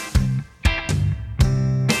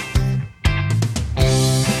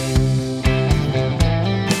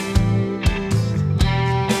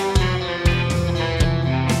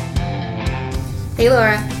Hey,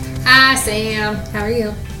 Laura. Hi, Sam. How are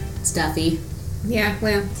you? Stuffy. Yeah,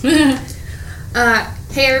 well.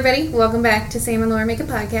 Hey, everybody. Welcome back to Sam and Laura Make a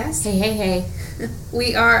Podcast. Hey.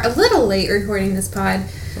 We are a little late recording this pod.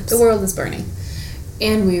 Oops. The world is burning.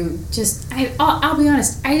 And we just, I'll be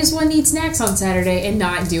honest, I just wanted to eat snacks on Saturday and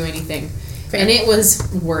not do anything. Fair. And it was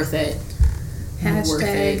worth it.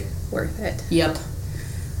 Hashtag worth it. Yep.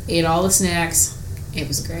 Ate all the snacks. It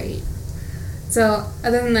was great. So,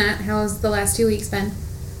 other than that, how's the last 2 weeks been?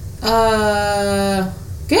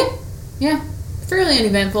 Good. Yeah. Fairly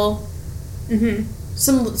uneventful. Mm-hmm.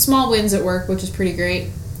 Some small wins at work, which is pretty great.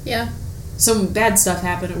 Yeah. Some bad stuff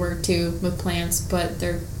happened at work, too, with plants, but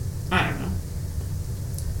I don't know.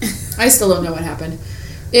 I still don't know what happened.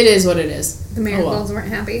 It is what it is. The marigolds weren't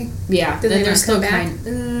happy. Yeah. Did they they're not still come back?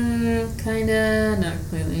 Kinda, not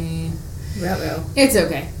completely. Ruh-roh. It's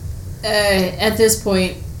okay. At this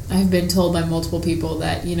point, I've been told by multiple people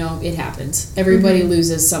that, it happens. Everybody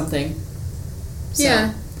loses something. So,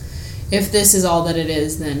 Yeah. if this is all that it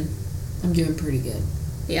is, then I'm doing pretty good.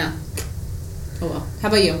 Yeah. Oh well. How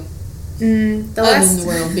about you? Other Other than the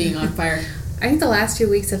world being on fire. I think the last 2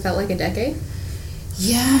 weeks have felt like a decade.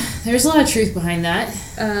 Yeah, there's a lot of truth behind that.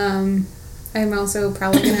 I'm also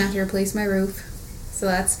probably going to have to replace my roof. So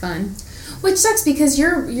that's fun. Which sucks because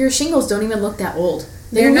your shingles don't even look that old.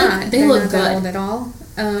 They're They not look that good. old at all.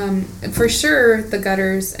 For sure, the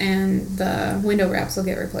gutters and the window wraps will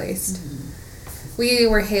get replaced. We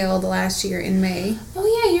were hailed last year in May. Oh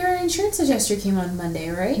yeah, your insurance adjuster came on Monday,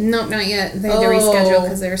 right? Nope, not yet. They had to reschedule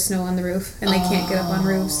because there was snow on the roof, and they can't get up on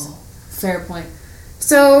roofs. Fair point.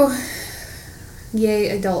 So, yay,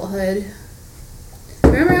 adulthood.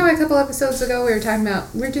 Remember how a couple episodes ago we were talking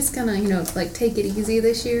about we're just gonna, take it easy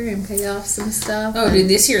this year and pay off some stuff? Oh, dude,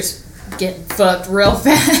 this year's getting fucked real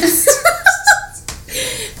fast.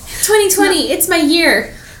 2020, it's my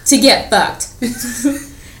year to get fucked.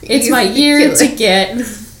 It's my year to get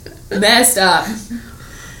messed up.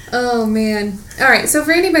 Oh, man. All right, so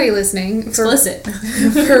for anybody listening, Explicit.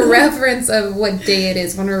 for reference of what day it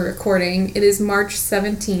is when we're recording, it is March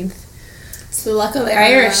 17th. It's the luck of the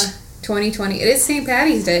Irish. 2020. It is St.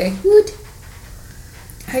 Patty's Day. Woot.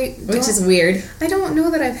 Which is weird. I don't know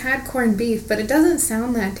that I've had corned beef, but it doesn't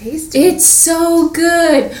sound that tasty. It's so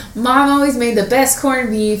good. Mom always made the best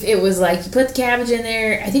corned beef. It was like you put the cabbage in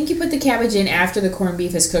there. I think you put the cabbage in after the corned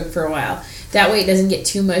beef is cooked for a while. That way it doesn't get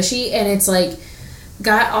too mushy, and it's like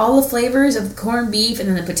got all the flavors of the corned beef, and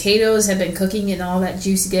then the potatoes have been cooking and all that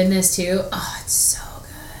juicy goodness too. Oh, it's so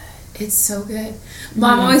good. It's so good.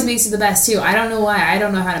 Mom always makes it the best too. I don't know why. I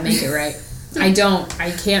don't know how to make it right. I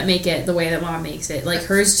can't make it the way that Mom makes it. Like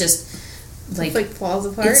hers just It's like falls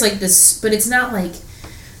apart. It's like this, but it's not like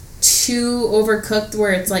too overcooked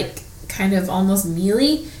where it's like kind of almost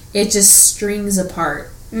mealy. It just strings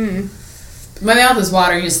apart. My mouth is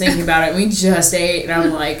watering just thinking about it. We just ate, and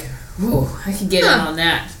I'm like, whoa, I could get in on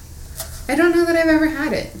that. I don't know that I've ever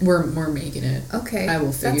had it. We're making it. Okay. I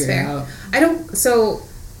will figure it out. So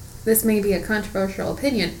this may be a controversial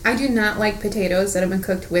opinion. I do not like potatoes that have been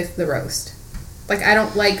cooked with the roast. Like, I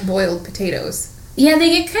don't like boiled potatoes. Yeah, they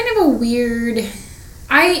get kind of a weird...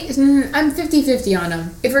 I'm 50-50 on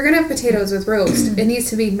them. If we're going to have potatoes with roast, it needs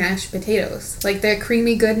to be mashed potatoes. Like, the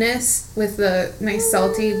creamy goodness with the nice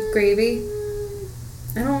salty gravy.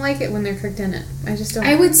 I don't like it when they're cooked in it. I just don't.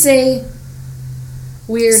 I would say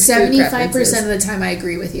weird 75% of the time I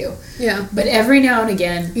agree with you. Yeah. But every now and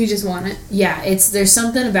again... You just want it. Yeah, there's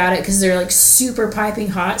something about it because they're like super piping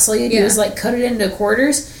hot. So all you do is like cut it into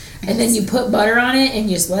quarters, and then you put butter on it, and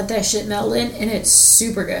you just let that shit melt in, and it's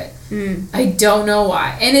super good. I don't know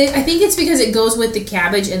why, and I think it's because it goes with the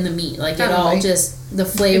cabbage and the meat. Like it all just the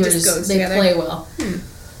flavors goes they together. play well.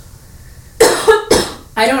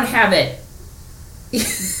 I don't have it.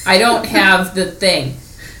 I don't have the thing.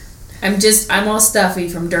 I'm all stuffy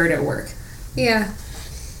from dirt at work. Yeah.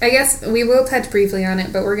 I guess we will touch briefly on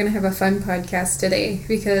it, but we're going to have a fun podcast today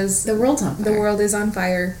because The world's on fire. the world is on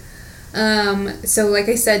fire. So like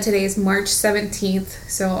I said, today is March 17th,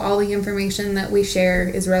 so all the information that we share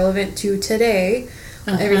is relevant to today,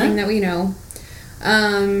 everything that we know.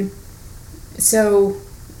 So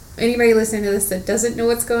anybody listening to this that doesn't know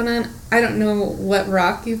what's going on, I don't know what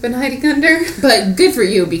rock you've been hiding under. But good for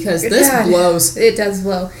you because this blows. It does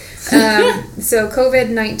blow. So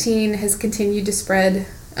COVID-19 has continued to spread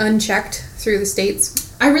unchecked through the states.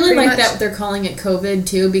 I really Pretty like much. that they're calling it COVID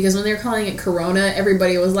too, because when they're calling it Corona,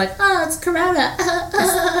 everybody was like, "Oh, it's Corona,"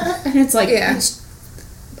 and it's like, Yeah.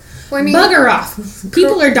 Well, I mean, bugger off.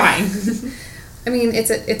 People are dying. I mean, it's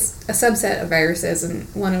a subset of viruses, and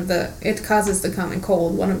it causes the common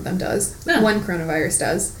cold. One of them does. Oh. One coronavirus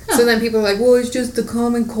does. Oh. So then people are like, well, it's just the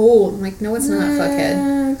common cold. I'm like, no, it's not,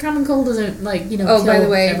 fuckhead. Common cold doesn't, like, Oh, kill by the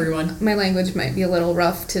way, everyone. my language might be a little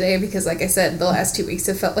rough today because, like I said, the last 2 weeks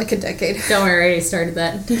have felt like a decade. Don't worry, I already started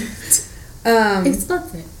that.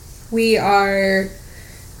 Explode it.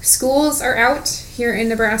 Schools are out here in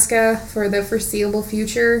Nebraska for the foreseeable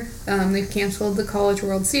future. They've canceled the College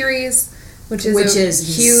World Series, which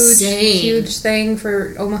is huge thing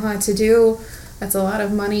for Omaha to do. That's a lot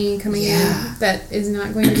of money coming in that is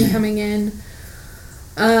not going to be coming in.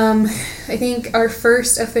 I think our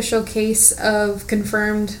first official case of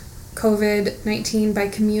confirmed COVID-19 by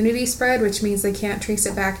community spread, which means they can't trace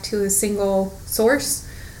it back to a single source,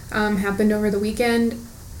 happened over the weekend.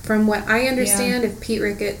 From what I understand, if Pete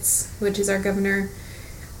Ricketts, which is our governor,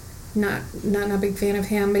 not a big fan of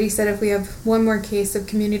him, but he said if we have one more case of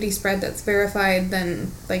community spread that's verified,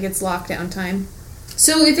 then like it's lockdown time.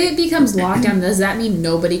 So if it becomes lockdown, does that mean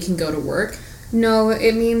nobody can go to work? No,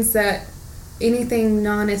 it means that anything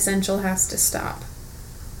non-essential has to stop.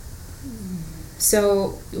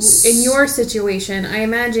 So in your situation, I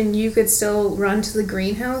imagine you could still run to the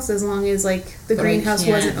greenhouse as long as like the greenhouse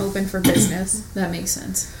wasn't open for business. That makes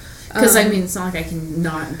sense. Because I mean, it's not like I can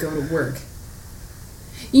not go to work.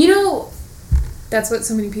 You know, that's what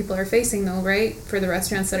so many people are facing, though, right? For the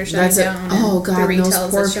restaurants that are shutting down. Oh God, the retails those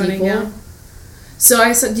poor that's shutting people. down. So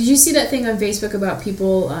I saw. Did you see that thing on Facebook about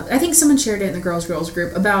people? I think someone shared it in the girls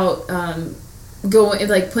group about going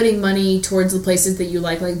like putting money towards the places that you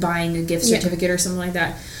like buying a gift certificate or something like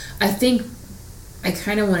that. I think I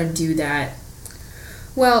kind of want to do that.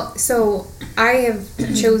 Well, so I have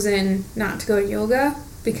chosen not to go to yoga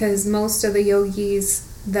because most of the yogis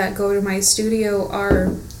that go to my studio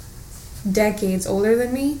are decades older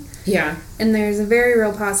than me. Yeah. And there's a very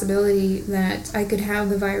real possibility that I could have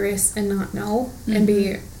the virus and not know and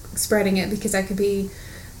be spreading it because I could be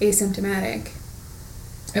asymptomatic.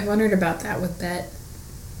 I've wondered about that with Bet.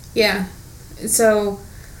 Yeah. So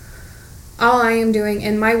all I am doing,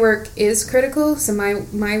 and my work is critical, so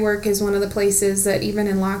my work is one of the places that even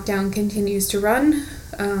in lockdown continues to run.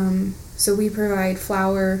 So we provide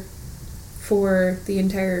flour for the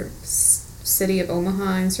entire city of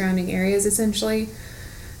Omaha and surrounding areas, essentially.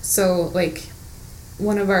 So, like,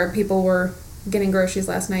 one of our people were getting groceries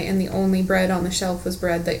last night, and the only bread on the shelf was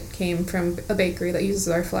bread that came from a bakery that uses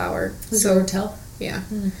our flour. So, hotel? Yeah.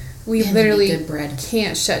 We literally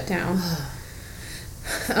can't shut down.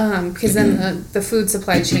 Because then the food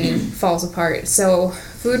supply chain falls apart. So,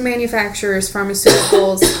 food manufacturers,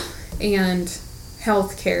 pharmaceuticals, and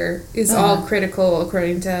healthcare is all critical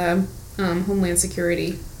according to Homeland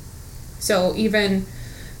Security. So, even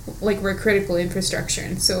like we're critical infrastructure,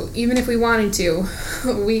 and so even if we wanted to,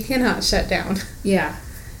 we cannot shut down. Yeah.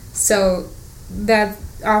 So that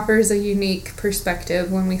offers a unique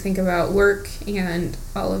perspective when we think about work and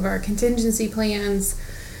all of our contingency plans.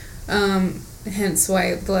 Hence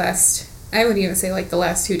why I would even say like the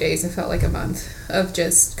last 2 days, it felt like a month of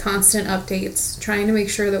just constant updates, trying to make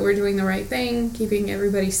sure that we're doing the right thing, keeping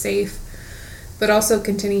everybody safe, but also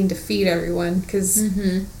continuing to feed everyone because,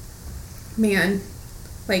 man,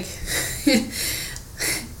 like,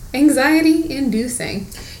 anxiety-inducing.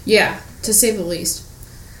 Yeah, to say the least.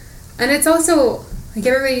 And it's also, like,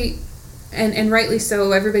 everybody, and rightly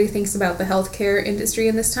so, everybody thinks about the healthcare industry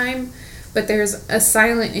in this time, but there's a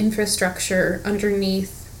silent infrastructure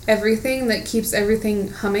underneath everything that keeps everything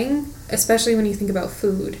humming, especially when you think about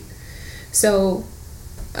food. So,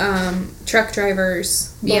 truck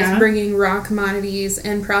drivers, both bringing raw commodities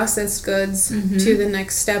and processed goods to the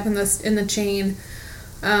next step in the chain.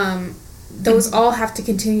 Those all have to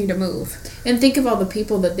continue to move. And think of all the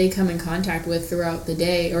people that they come in contact with throughout the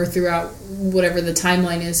day or throughout whatever the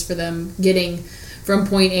timeline is for them getting from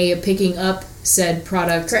point A, picking up said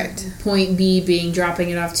product, correct, point B dropping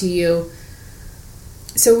it off to you.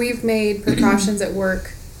 So we've made precautions at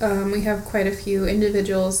work. We have quite a few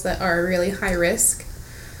individuals that are really high risk.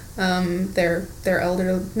 They're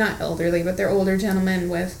not elderly, but they're older gentlemen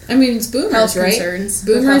with. I mean, it's boomers, health right? Concerns,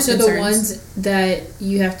 boomers are the ones that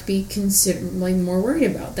you have to be considerably more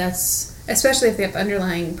worried about. That's especially if they have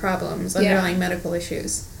underlying problems, underlying medical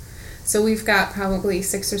issues. So we've got probably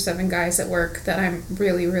 6 or 7 guys at work that I'm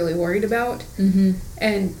really, really worried about,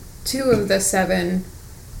 and 2 of the 7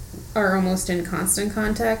 are almost in constant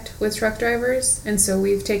contact with truck drivers, and so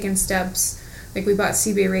we've taken steps. Like, we bought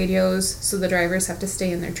CB radios, so the drivers have to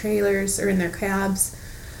stay in their trailers or in their cabs,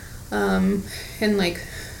 and, like,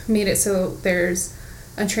 made it so there's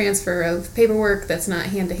a transfer of paperwork that's not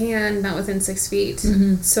hand-to-hand, not within 6 feet.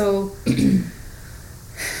 So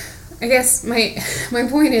I guess my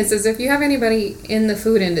point is if you have anybody in the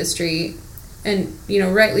food industry, and, you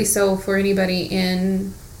know, rightly so for anybody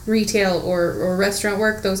in retail or restaurant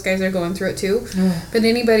work, those guys are going through it too. But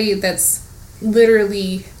anybody that's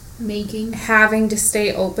literally having to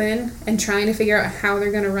stay open and trying to figure out how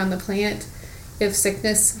they're going to run the plant if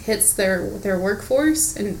sickness hits their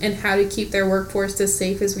workforce, and how to keep their workforce as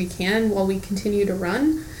safe as we can while we continue to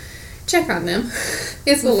run, check on them.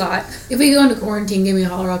 It's a lot. If we go into quarantine, give me a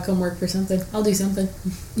holler. I'll come work for something. I'll do something.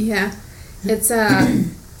 Yeah. It's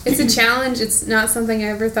a challenge. It's not something I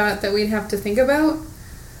ever thought that we'd have to think about.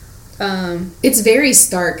 It's very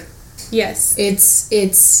stark. Yes.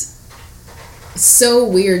 It's so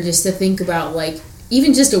weird just to think about, like,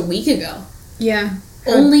 even just a week ago. Yeah.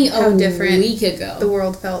 Only how a different week ago. The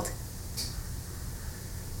world felt.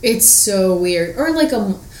 It's so weird. Or like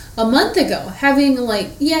a month ago, having, like,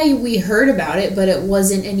 yeah, we heard about it, but it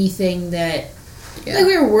wasn't anything that, like,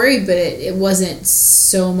 we were worried, but it wasn't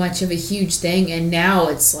so much of a huge thing. And now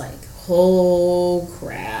it's like, oh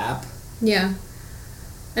crap. Yeah.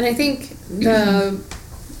 And I think the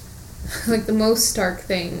most stark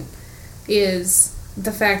thing is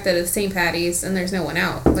the fact that it's St. Patty's and there's no one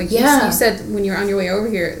out. Like, you said when you were on your way over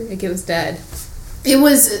here, like, it was dead. It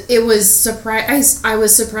was surprise. I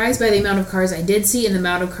was surprised by the amount of cars I did see and the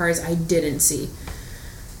amount of cars I didn't see.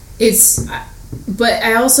 But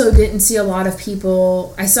I also didn't see a lot of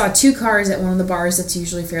people. I saw 2 cars at one of the bars that's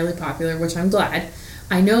usually fairly popular, which I'm glad.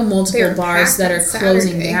 I know multiple bars that are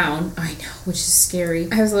closing down. I know, which is scary.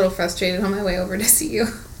 I was a little frustrated on my way over to see you.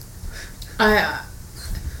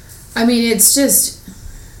 I mean, it's just,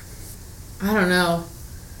 I don't know.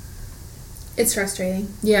 It's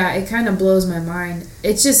frustrating. Yeah, it kind of blows my mind.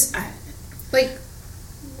 It's just,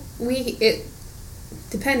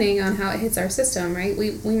 depending on how it hits our system, right?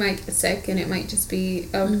 We might get sick and it might just be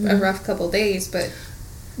a rough couple days, but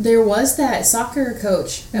there was that soccer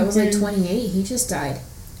coach that was like 28. He just died.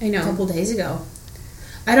 I know. A couple days ago.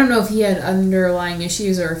 I don't know if he had underlying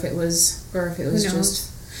issues or if it was just.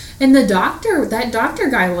 And that doctor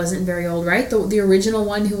guy wasn't very old, right? The original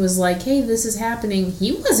one who was like, hey, this is happening,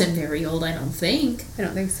 he wasn't very old, I don't think. I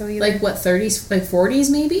don't think so either. Like, what, 30s, like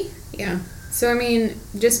 40s maybe? Yeah. So, I mean,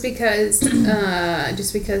 just because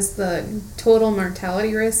the total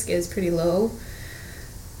mortality risk is pretty low,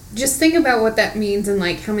 just think about what that means and,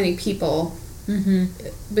 like, how many people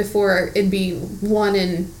before it'd be 1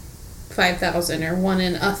 in 5,000 or 1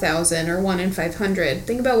 in 1,000 or 1 in 500.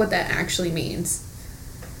 Think about what that actually means.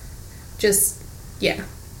 Just, yeah.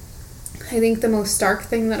 I think the most stark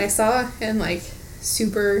thing that I saw, and, like,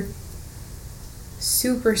 super,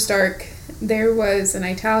 super stark, there was an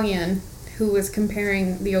Italian who was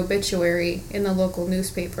comparing the obituary in the local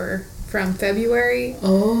newspaper from February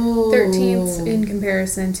 13th in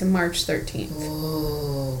comparison to March 13th.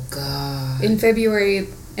 Oh, God. In February,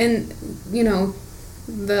 and, you know,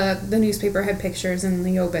 the newspaper had pictures in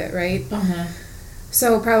the obit, right?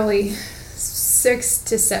 So probably 6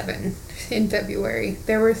 to 7 in February.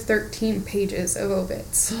 There were 13 pages of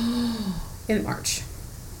obits in March.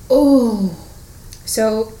 Oh.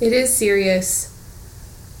 So it is serious.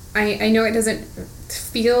 I know it doesn't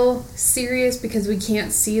feel serious because we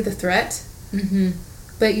can't see the threat.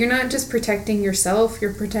 But you're not just protecting yourself,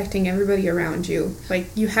 you're protecting everybody around you. Like,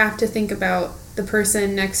 you have to think about the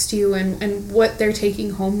person next to you and what they're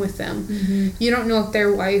taking home with them. You don't know if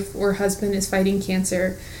their wife or husband is fighting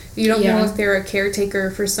cancer. You don't know if they're a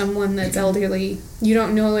caretaker for someone that's elderly. You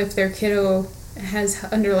don't know if their kiddo has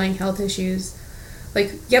underlying health issues.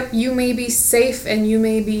 Like, yep, you may be safe and you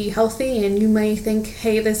may be healthy and you may think,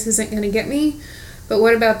 hey, this isn't going to get me. But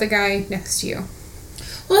what about the guy next to you?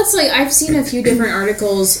 Well, it's like, I've seen a few different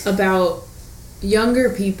articles about younger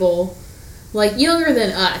people, like younger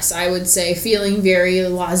than us, I would say, feeling very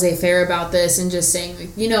laissez-faire about this and just saying,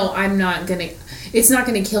 like, you know, it's not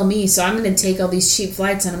going to kill me, so I'm going to take all these cheap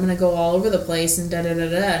flights and I'm going to go all over the place and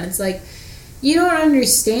da-da-da-da. And it's like, you don't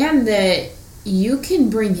understand that you can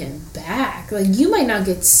bring him back. Like, you might not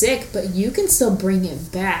get sick, but you can still bring him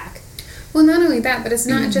back. Well, not only that, but it's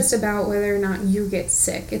not just about whether or not you get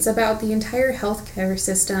sick. It's about the entire healthcare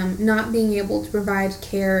system not being able to provide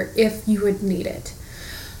care if you would need it.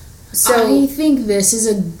 So I think this is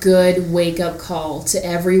a good wake-up call to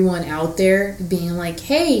everyone out there being like,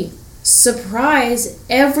 hey, surprise,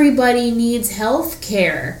 everybody needs health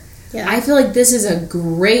care. Yeah. I feel like this is a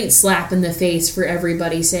great slap in the face for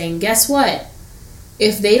everybody saying, guess what?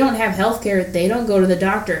 If they don't have health care, they don't go to the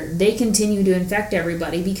doctor. They continue to infect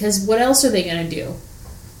everybody because what else are they going to do?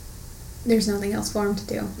 There's nothing else for them to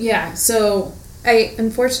do. Yeah, so I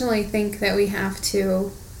unfortunately think that we have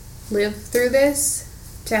to live through this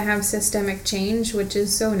to have systemic change, which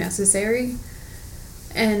is so necessary.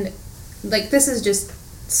 And, like, this is just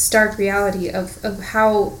stark reality of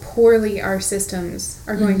how poorly our systems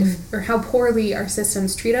are going to, or how poorly our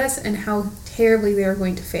systems treat us and how terribly they are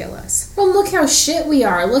going to fail us. Well, look how shit we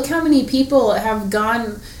are. Look how many people have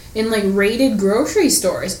gone in, like, raided grocery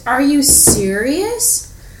stores. Are you serious?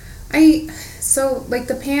 So, like,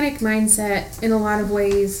 the panic mindset, in a lot of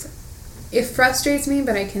ways, it frustrates me,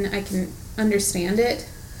 but I can understand it.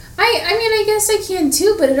 I mean, I guess I can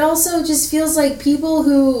too, but it also just feels like people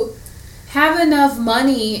who have enough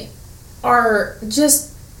money are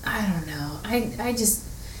just, I don't know. I just,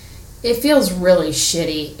 it feels really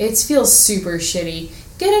shitty. It feels super shitty.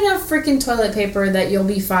 Get enough freaking toilet paper that you'll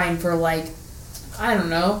be fine for, like, I don't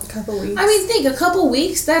know. A couple weeks. I mean, think, a couple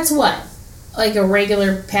weeks, that's what? Like a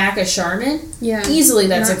regular pack of Charmin? Yeah. Easily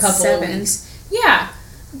that's a couple of weeks. Yeah.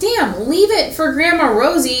 Damn, leave it for Grandma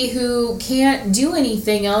Rosie who can't do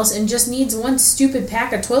anything else and just needs one stupid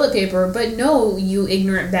pack of toilet paper. But no, you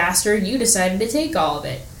ignorant bastard, you decided to take all of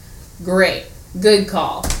it. Great. Good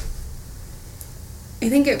call. I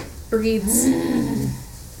think it breeds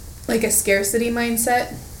like a scarcity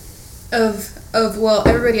mindset of well,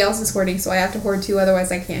 everybody else is hoarding, so I have to hoard too, otherwise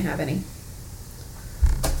I can't have any.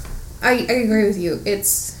 I agree with you.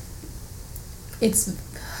 It's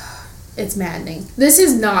maddening. This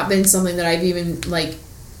has not been something that I've even, like,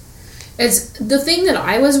 it's the thing that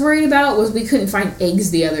I was worried about was we couldn't find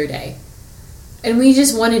eggs the other day. And we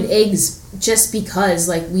just wanted eggs just because,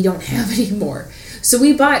 like, we don't have any more. So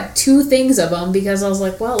we bought 2 things of them because I was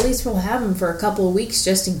like, well, at least we'll have them for a couple of weeks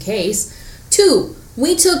just in case. 2.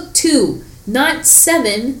 We took 2, not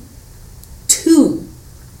 7. 2.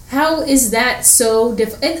 How is that so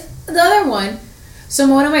different? And the other one, so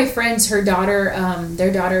one of my friends, her daughter,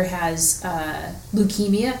 their daughter has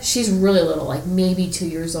leukemia. She's really little, like maybe 2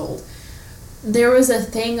 years old. There was a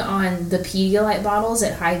thing on the Pedialyte bottles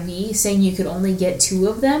at Hy-Vee saying you could only get 2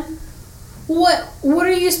 of them. What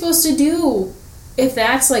are you supposed to do if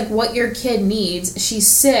that's like what your kid needs? She's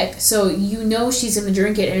sick, so you know she's going to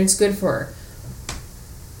drink it and it's good for her.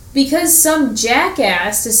 Because some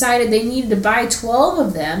jackass decided they needed to buy 12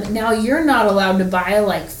 of them, now you're not allowed to buy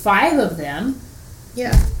like 5 of them.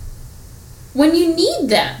 Yeah. When you need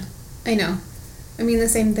them. I know. I mean, the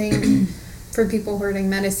same thing for people hoarding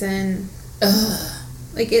medicine. Ugh.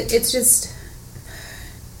 Like, it's just,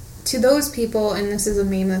 to those people, and this is a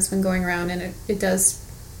meme that's been going around, and it does,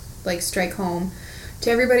 like, strike home, to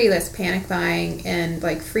everybody that's panic buying and,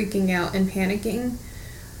 like, freaking out and panicking,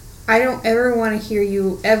 I don't ever want to hear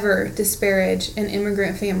you ever disparage an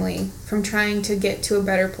immigrant family from trying to get to a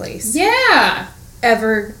better place. Yeah!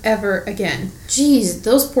 Ever again. Jeez,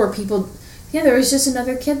 those poor people. Yeah, there was just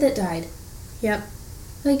another kid that died. Yep.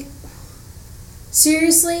 Like,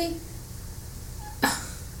 seriously?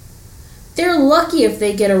 They're lucky if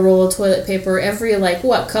they get a roll of toilet paper every, like,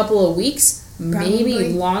 what, couple of weeks? Probably.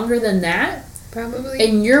 Maybe longer than that? Probably.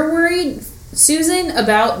 And you're worried, Susan,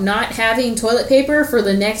 about not having toilet paper for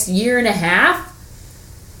the next year and a half?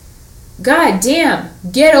 God damn,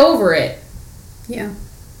 get over it. Yeah.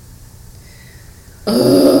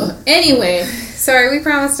 Ugh. Anyway. Sorry, we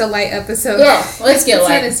promised a light episode. Yeah, let's get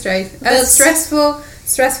light. A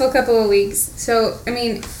stressful couple of weeks. So, I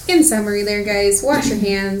mean, in summary there, guys, wash your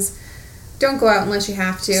hands. Don't go out unless you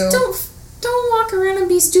have to. Just don't walk around and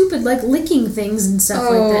be stupid, like licking things and stuff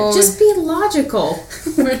like that. Just be logical.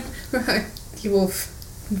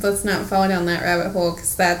 Let's not fall down that rabbit hole,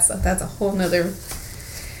 because that's a whole nother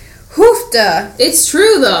hoofda. It's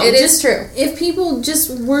true, though. It is true. If people just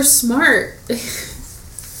were smart.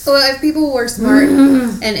 Well, if people were smart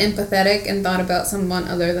and empathetic and thought about someone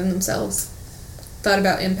other than themselves, thought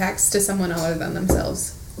about impacts to someone other than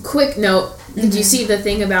themselves. Quick note, did you see the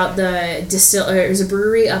thing about the there's a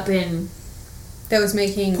brewery up in that was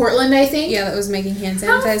making Portland, I think? Yeah, that was making hand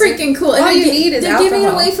sanitizer. How freaking cool. All you need is alcohol. They're giving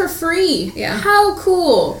it away for free. Yeah. How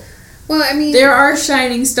cool. Well, I mean, there are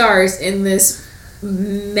shining stars in this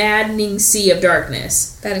maddening sea of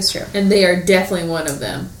darkness. That is true. And they are definitely one of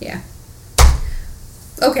them. Yeah.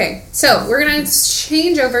 Okay, so we're going to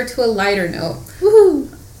change over to a lighter note.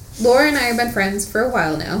 Woohoo! Laura and I have been friends for a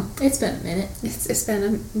while now. It's been a minute. It's been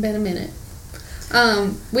a minute.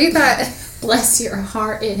 We thought... Bless your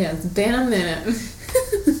heart, it has been a minute.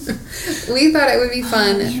 We thought it would be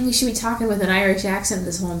fun. Oh, man, we should be talking with an Irish accent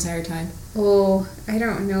this whole entire time. Oh, I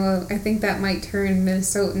don't know. I think that might turn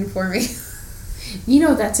Minnesotan for me. You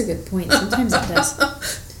know, that's a good point. Sometimes it does.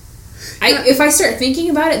 If I start thinking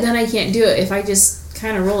about it, then I can't do it. If I just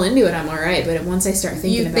kind of roll into it, I'm all right. But once I start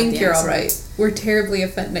thinking about it, you think you're all right. We're terribly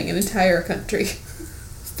offending an entire country.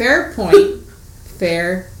 Fair point.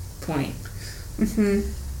 Fair point. Mm-hmm.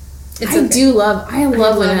 I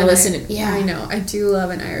love when I listen to... Yeah. I know. I do love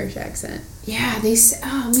an Irish accent. Yeah, they say...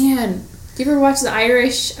 Oh, man. Do you ever watch the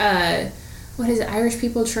Irish... what is it? Irish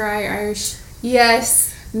People Try? Irish...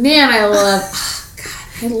 Yes. Man, I love... Oh,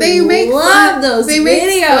 God. They love those videos. They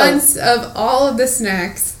make fun of all of the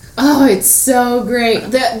snacks. Oh, it's so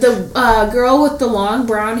great. The girl with the long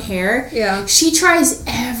brown hair. Yeah. She tries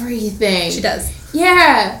everything. She does.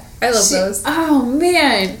 Yeah. I love those. Oh,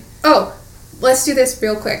 man. Oh, let's do this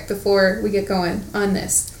real quick before we get going on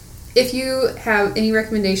this. If you have any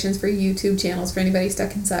recommendations for YouTube channels for anybody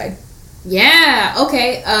stuck inside. Yeah.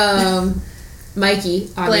 Okay.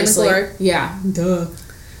 Mikey, obviously. Blame yeah. Duh.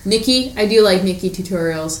 Nikki, I do like Nikki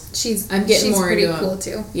tutorials. I'm getting more into pretty cool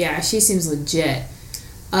too. Yeah, she seems legit.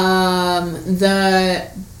 Is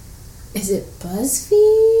it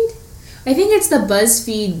BuzzFeed? I think it's the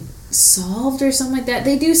BuzzFeed Solved or something like that.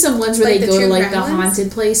 They do some ones where they go to like the haunted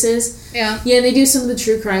places. Yeah. Yeah, they do some of the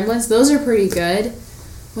true crime ones. Those are pretty good.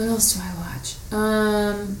 What else do I watch?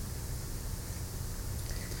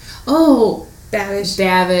 Oh, Babish.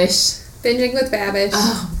 Binging with Babish.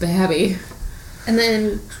 Oh, Babby. And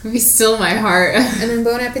then be still my heart. And then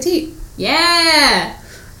Bon Appetit. Yeah.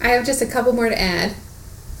 I have just a couple more to add.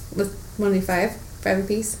 With 5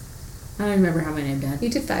 apiece. I don't remember how many I've done. You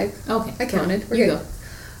did 5. Okay. I counted. We're you good. Go.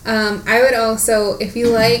 I would also, if you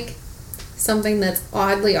like something that's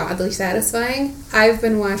oddly satisfying, I've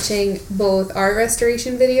been watching both art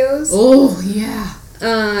restoration videos. Oh, yeah.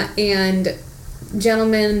 And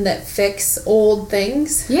gentlemen that fix old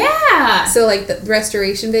things. Yeah. So like the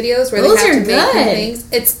restoration videos where those they have are to make good.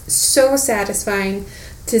 Things. It's so satisfying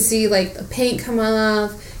to see like the paint come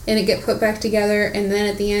off and it get put back together, and then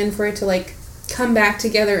at the end for it to like come back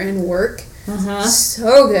together and work.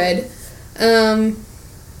 So good.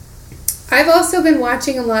 I've also been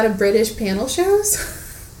watching a lot of British panel shows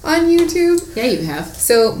on YouTube. Yeah, you have.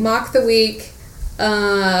 So Mock the Week, 8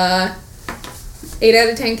 out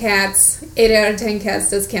of 10 cats. 8 out of 10 cats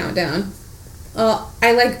does Countdown.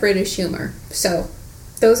 I like British humor, so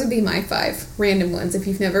those would be my 5 random ones if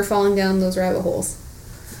you've never fallen down those rabbit holes.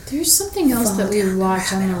 There's something else that we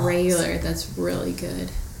watch on the regular that's really good.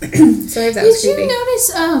 Sorry if that was creepy. Did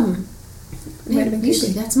you notice,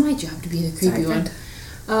 usually that's my job to be the creepy one.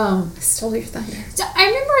 Stole your thunder. So I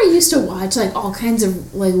remember I used to watch like all kinds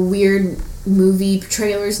of like weird movie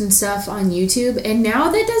trailers and stuff on YouTube, and now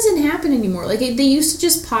that doesn't happen anymore. Like they used to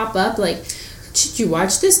just pop up like, should you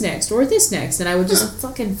watch this next or this next? And I would just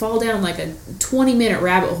fucking fall down like a 20-minute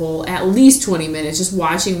rabbit hole, at least 20 minutes, just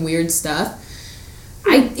watching weird stuff.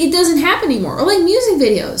 It doesn't happen anymore. Or like music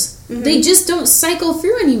videos. Mm-hmm. They just don't cycle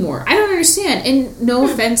through anymore. I don't understand. And no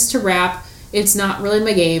offense to rap, it's not really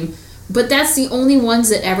my game, but that's the only ones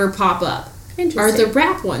that ever pop up. Are the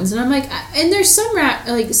rap ones. And I'm like, and there's some rap,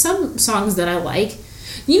 like some songs that I like.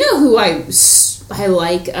 You know who I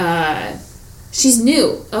like? She's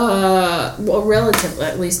new. Well, relatively,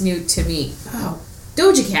 at least new to me. Oh,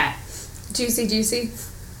 Doja Cat. Juicy.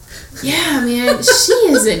 Yeah, man. She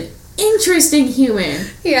is an interesting human.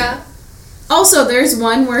 Yeah. Also, there's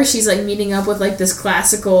one where she's like meeting up with like this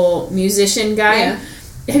classical musician guy. Yeah.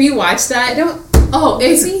 Have you watched that? I don't. Oh,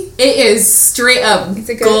 it is straight up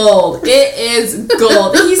gold. It is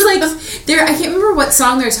gold. He's like, I can't remember what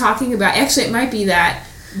song they're talking about. Actually, it might be that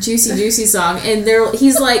Juicy song. And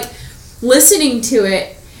he's like listening to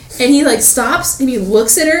it, and he like stops and he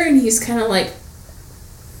looks at her and he's kind of like,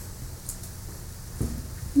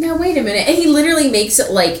 now wait a minute. And he literally makes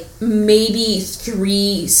it like maybe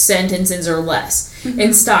 3 sentences or less,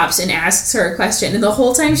 and stops and asks her a question. And the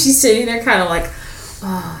whole time she's sitting there kind of like,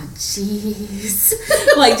 oh, jeez.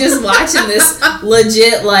 Like, just watching this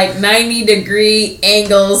legit, like, 90-degree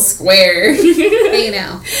angle square. Hey,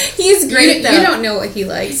 now. He's great, though. You don't know what he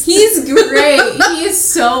likes. He's great. He is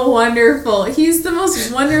so wonderful. He's the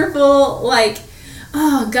most wonderful, like,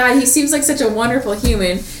 oh, God, he seems like such a wonderful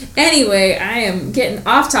human. Anyway, I am getting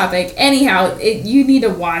off topic. Anyhow, you need to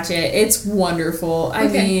watch it. It's wonderful. I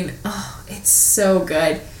mean, oh, it's so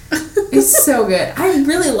good. It's so good. I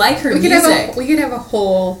really like her music. We could have a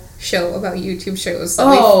whole show about YouTube shows.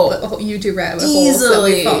 YouTube rabbit holes that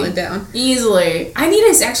we've fallen down. Easily. I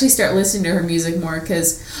need to actually start listening to her music more,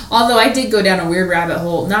 because although I did go down a weird rabbit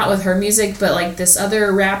hole, not with her music, but like this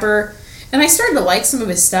other rapper, and I started to like some of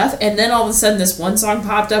his stuff, and then all of a sudden this one song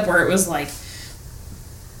popped up where it was like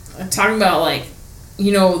talking about like,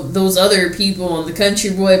 you know, those other people and the country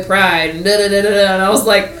boy pride and da-da-da-da-da, and I was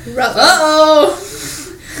like,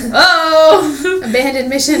 oh, abandoned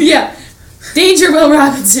mission. Yeah. Danger, Will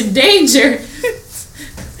Robinson, danger.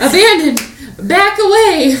 Abandoned. Back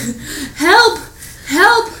away. Help.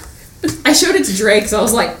 I showed it to Dre because I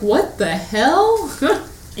was like, what the hell?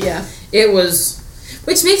 Yeah. It was...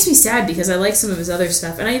 Which makes me sad because I like some of his other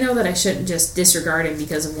stuff. And I know that I shouldn't just disregard him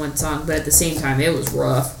because of one song, but at the same time, it was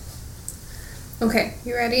rough. Okay,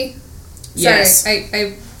 you ready? Yes.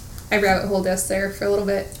 Sorry, I rabbit holed us there for a little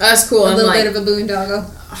bit. That's cool. A little bit of a boondoggle.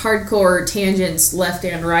 Hardcore tangents left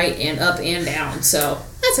and right and up and down, so...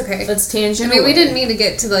 That's okay. Let's tangent we didn't mean to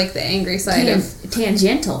get to, like, the angry side of...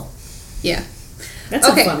 Tangential. Yeah. That's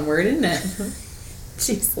a fun word, isn't it?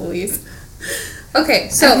 Jeez Louise. Okay,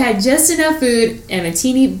 so... I've had just enough food and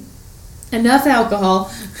enough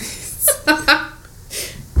alcohol.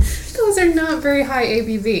 Those are not very high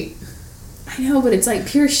ABV. I know, but it's like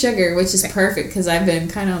pure sugar, which is perfect because I've been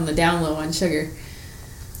kind of on the down low on sugar.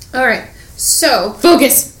 All right, so...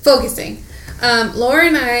 Focusing. Laura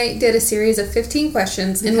and I did a series of 15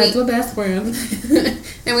 questions. And that's the best one.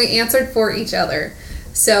 And we answered for each other.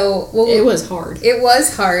 So... it was hard. It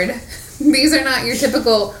was hard. These are not your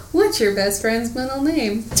typical, what's your best friend's middle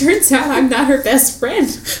name? Turns out I'm not her best friend,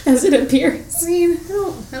 as it appears. I mean,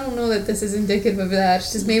 I don't know that this is indicative of that.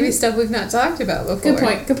 It's just maybe stuff we've not talked about before.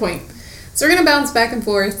 Good point. So we're going to bounce back and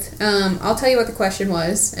forth. I'll tell you what the question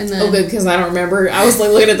was. And then... Oh, good, because I don't remember. I was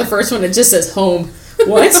like looking at the first one. It just says home.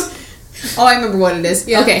 What? Oh, I remember what it is.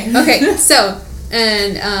 Yeah. Okay, so...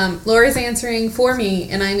 And Laura's answering for me,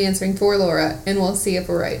 and I'm answering for Laura, and we'll see if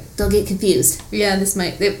we're right. They'll get confused. Yeah, this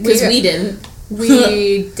might... Because we didn't.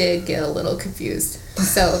 We did get a little confused.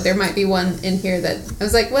 So there might be one in here that I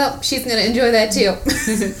was like, well, she's going to enjoy that too.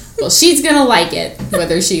 Well, she's going to like it,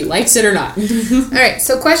 whether she likes it or not. All right,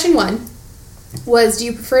 so question 1 was, do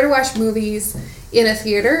you prefer to watch movies in a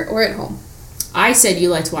theater or at home? I said you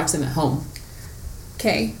like to watch them at home.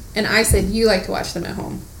 Okay, and I said you like to watch them at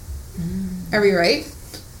home. Are we right?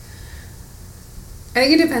 I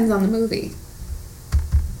think it depends on the movie.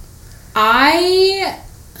 I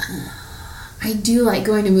do like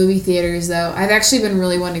going to movie theaters, though. I've actually been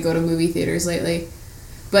really wanting to go to movie theaters lately.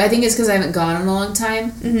 But I think it's because I haven't gone in a long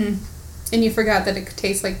time. Mm-hmm. And you forgot that it could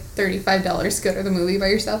taste like $35 to go to the movie by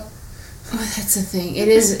yourself? Oh, that's the thing. It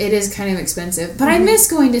is kind of expensive. But I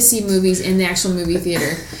miss going to see movies in the actual movie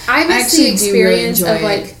theater. I miss the experience of,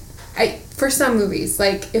 like... For some movies,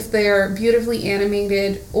 like, if they're beautifully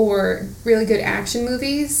animated or really good action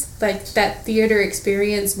movies, like, that theater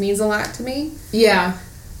experience means a lot to me. Yeah.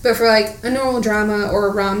 But for, like, a normal drama or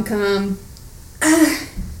a rom-com,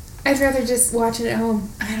 I'd rather just watch it at home.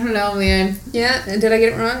 I don't know, man. Yeah? Did I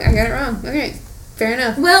get it wrong? I got it wrong. Okay. Fair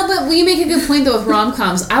enough. Well, but we make a good point, though, with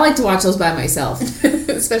rom-coms. I like to watch those by myself.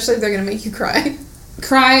 Especially if they're going to make you cry.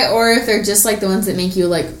 Cry, or if they're just, like, the ones that make you,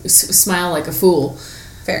 like, smile like a fool.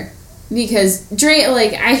 Fair. Because Dre,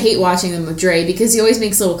 like, I hate watching them with Dre because he always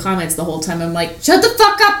makes little comments the whole time. I'm like, shut the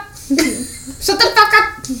fuck up! Shut the fuck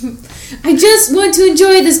up! I just want to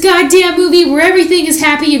enjoy this goddamn movie where everything is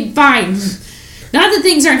happy and fine. Not that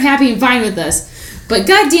things aren't happy and fine with us, but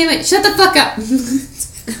goddamn it, shut the fuck up!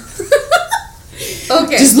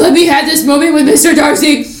 Okay. Just let me have this moment with Mr.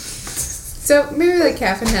 Darcy! So, maybe like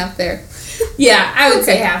half and half there. Yeah, I would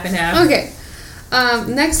say half and half. Okay.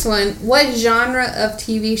 Next one. What genre of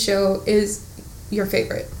TV show is your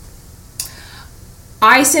favorite?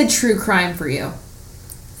 I said true crime for you.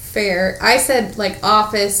 Fair. I said, like,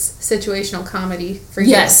 Office situational comedy for you.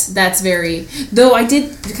 Yes, that's very... Though I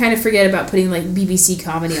did kind of forget about putting, like, BBC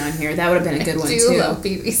comedy on here. That would have been a good one, too. I do love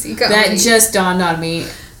BBC comedy. That just dawned on me.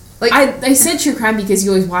 Like, I said true crime because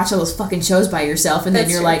you always watch all those fucking shows by yourself, and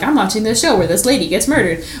then you're like, I'm watching this show where this lady gets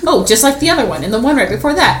murdered. Oh, just like the other one, and the one right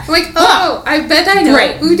before that. I'm like, oh, I bet I know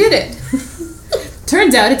who did it.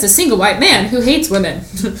 Turns out it's a single white man who hates women.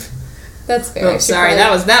 That's fair. Oh, sorry,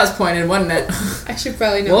 that was pointed, wasn't it? I should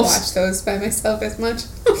probably not watch those by myself as much.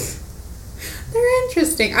 They're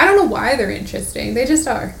interesting. I don't know why they're interesting. They just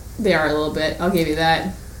are. They are a little bit. I'll give you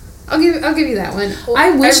that. I'll give you that one.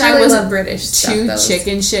 I wish I wasn't British too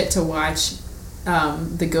chicken shit to watch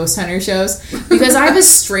the Ghost Hunter shows because I have a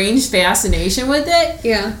strange fascination with it.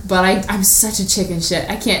 Yeah. But I'm such a chicken shit.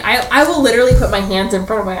 I can't. I will literally put my hands in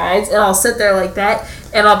front of my eyes and I'll sit there like that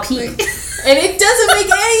and I'll peek. And it doesn't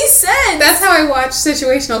make any sense. That's how I watch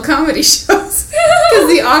situational comedy shows. Because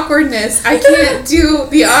the awkwardness. I can't do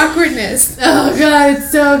the awkwardness. Oh, God,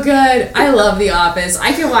 it's so good. I love The Office.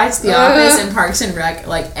 I can watch The Office and Parks and Rec,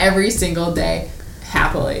 like, every single day,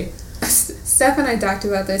 happily. Steph and I talked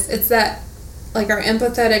about this. It's that, like, our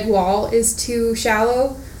empathetic wall is too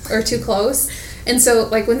shallow or too close. And so,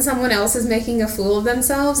 like, when someone else is making a fool of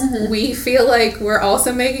themselves, we feel like we're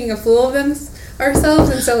also making a fool of ourselves,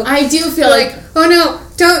 and so I do feel like, oh no,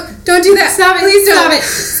 Don't do that. Stop it. Please don't.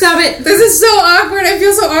 Stop it. This is so awkward. I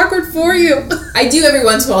feel so awkward for you. I do every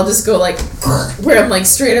once in a while just go like, where I'm like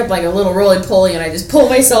straight up like a little roly-poly and I just pull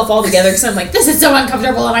myself all together because I'm like, this is so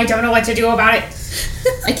uncomfortable and I don't know what to do about it.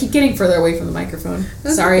 I keep getting further away from the microphone.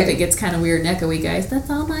 That's Sorry okay. if it gets kind of weird and echoey, guys. That's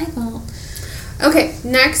all my fault. Okay,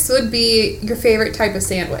 next would be your favorite type of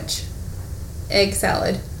sandwich. Egg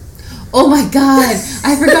salad. Oh my god,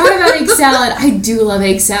 I forgot about egg salad. I do love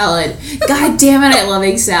egg salad. God damn it, I love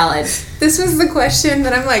egg salad. This was the question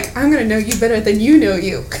that I'm like, I'm going to know you better than you know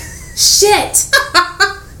you. Shit!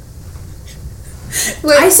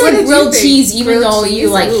 I said grilled cheese even though you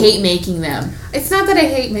like hate making them. It's not that I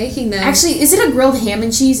hate making them. Actually, is it a grilled ham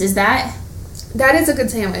and cheese? Is that? That is a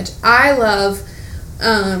good sandwich. I love,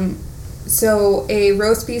 so a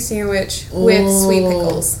roast beef sandwich with sweet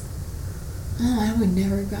pickles. Oh, I would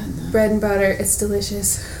never have gotten that. Bread and butter. It's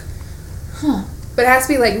delicious. Huh. But it has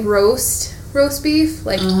to be like roast beef.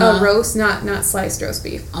 Like a roast, not sliced roast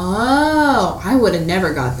beef. Oh, I would have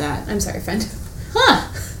never got that. I'm sorry, friend. Huh.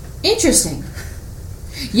 Interesting.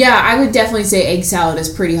 Yeah, I would definitely say egg salad is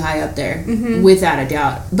pretty high up there. Mm-hmm. Without a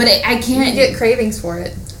doubt. But I can't... You get cravings for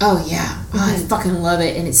it. Oh, yeah. Oh, I fucking love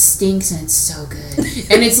it. And it stinks and it's so good.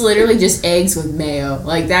 And it's literally just eggs with mayo.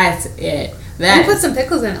 Like, that's it. We put some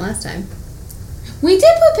pickles in it last time. We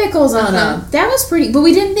did put pickles on them. That was pretty... But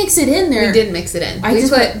we didn't mix it in there. We did mix it in. I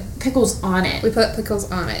just put pickles on it. We put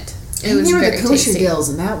pickles on it. It was very tasty. The kosher deals,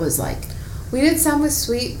 and that was like... We did some with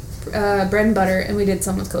sweet bread and butter, and we did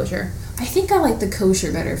some with kosher. I think I like the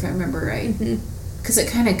kosher better, if I remember right. Because it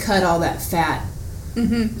kind of cut all that fat.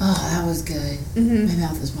 Mm-hmm. Oh, that was good. Mm-hmm. My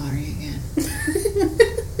mouth is watering again.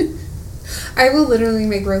 I will literally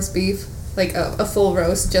make roast beef, like a full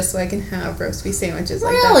roast, just so I can have roast beef sandwiches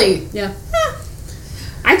like that. Really? Yeah.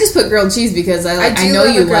 I just put grilled cheese because I know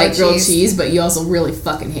you like grilled cheese, but you also really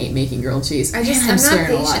fucking hate making grilled cheese. I'm not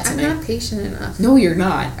patient. I'm not patient enough. No, you're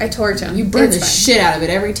not. I torch them. You burn the shit out of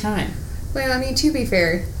it every time. Well, I mean, to be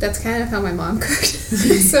fair, that's kind of how my mom cooked.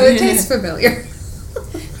 So it tastes familiar.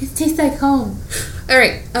 It tastes like home.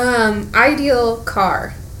 Alright, ideal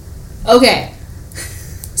car. Okay.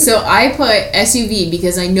 So I put SUV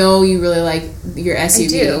because I know you really like your SUV. I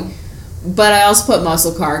do. But I also put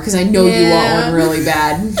muscle car because I know you want one really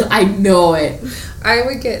bad. I know it. I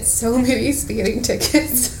would get so many speeding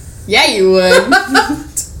tickets. Yeah, you would.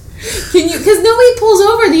 Can you? Because nobody pulls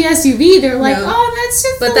over the SUV. They're like, oh, that's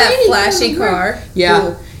just. But that flashy car.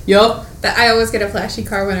 Yeah. Ooh. Yup. I always get a flashy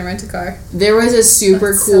car when I rent a car. There was a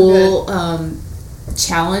super cool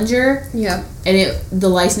Challenger. Yeah. And the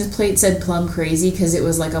license plate said plum crazy because it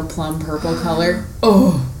was like a plum purple color.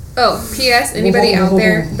 Oh. Oh, P.S. Anybody out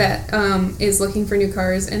there that is looking for new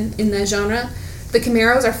cars in that genre, the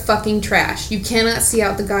Camaros are fucking trash. You cannot see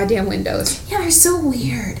out the goddamn windows. Yeah, they're so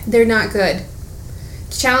weird. They're not good.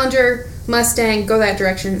 Challenger, Mustang, go that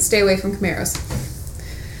direction. Stay away from Camaros.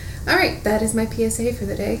 All right, that is my PSA for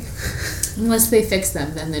the day. Unless they fix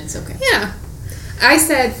them, then it's okay. Yeah. I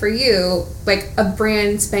said for you, like a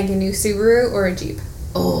brand spanking new Subaru or a Jeep.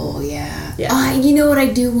 Oh, yeah. You know what I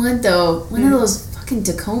do want, though? One of those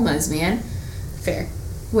Tacomas, man. Fair.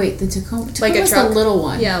 Wait, the Tacoma's like a truck? The little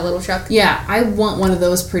one. Yeah, a little truck. Yeah, I want one of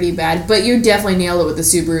those pretty bad. But you definitely nailed it with the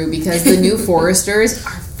Subaru because the new Foresters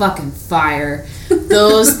are fucking fire.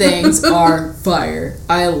 Those things are fire.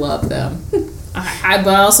 I love them. But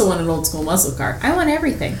I also want an old school muscle car. I want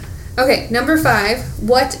everything. Okay, number 5.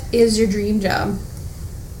 What is your dream job?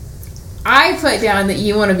 I put down that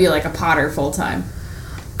you want to be like a potter full time.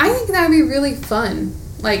 I think that would be really fun.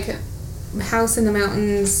 Like house in the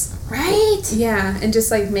mountains, right? Yeah, and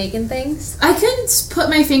just like making things. I couldn't put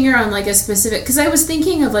my finger on like a specific, because I was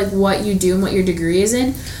thinking of like what you do and what your degree is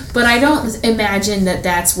in, but I don't imagine that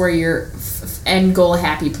that's where your end goal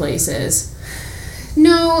happy place is.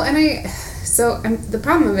 No, and the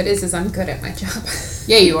problem of it is I'm good at my job.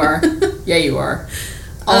 Yeah, you are. Yeah, you are.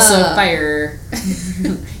 Also, fire.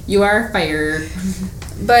 You are fire.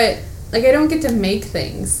 But like I don't get to make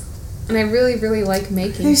things. And I really, really like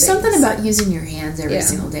making There's things. something about using your hands every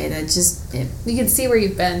single day that just... You can see where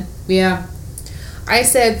you've been. Yeah. I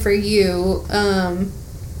said for you,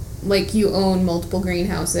 like you own multiple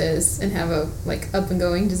greenhouses and have a like up and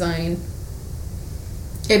going design.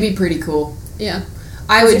 It'd be pretty cool. Yeah.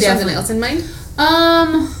 I would definitely... something else in mind?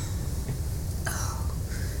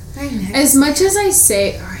 As much as I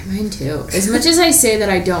say... Alright, mine too. As much as I say that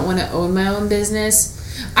I don't want to own my own business,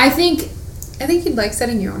 I think you'd like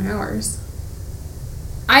setting your own hours.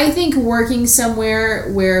 I think working somewhere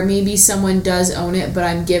where maybe someone does own it, but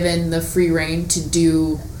I'm given the free rein to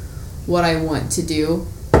do what I want to do.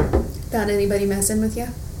 Without anybody messing with you?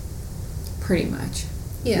 Pretty much.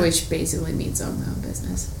 Yeah. Which basically means own my own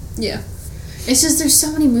business. Yeah. It's just there's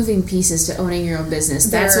so many moving pieces to owning your own business.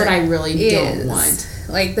 That's what I really don't want.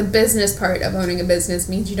 Like, the business part of owning a business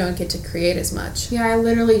means you don't get to create as much. Yeah, I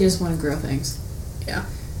literally just want to grow things. Yeah.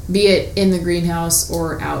 Be it in the greenhouse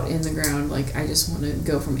or out in the ground. Like, I just want to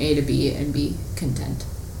go from A to B and be content.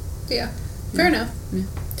 Yeah. Fair enough.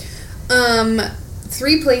 Yeah.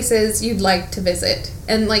 3 places you'd like to visit.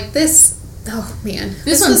 And, like, this... Oh, man.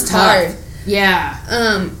 This one's hard.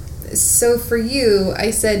 Yeah. So, for you,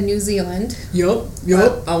 I said New Zealand. Yup.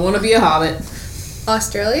 I want to be a hobbit.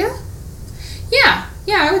 Australia? Yeah,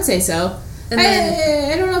 I would say so. And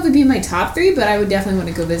I don't know if it'd be my top 3, but I would definitely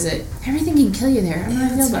want to go visit. Everything can kill you there. I don't know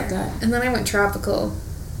how I feel about that. And then I went tropical.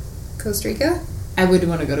 Costa Rica? I would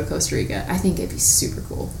want to go to Costa Rica. I think it'd be super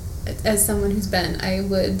cool. As someone who's been, I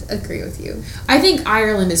would agree with you. I think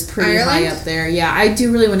Ireland is pretty high up there. Yeah, I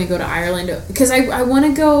do really want to go to Ireland. Because I want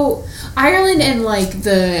to go... Ireland and, like,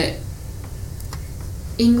 the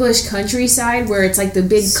English countryside where it's, like, the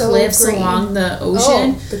big cliffs along the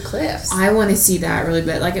ocean. Oh, the cliffs. I want to see that really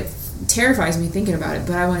bad. Like, it terrifies me thinking about it,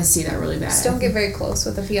 but I want to see that really bad. Just don't get very close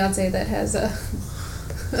with a fiance that has a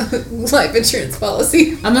life insurance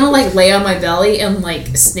policy. I'm gonna, like, lay on my belly and,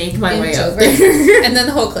 like, snake my way up there. And then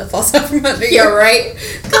the whole cliff falls out from under you. Yeah, right?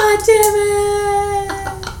 God damn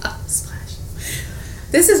it! Splash.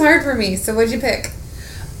 This is hard for me, so what'd you pick?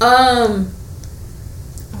 I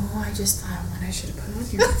just thought of one I should have put on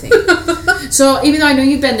here, I think. So, even though I know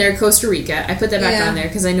you've been there, Costa Rica, I put that back on there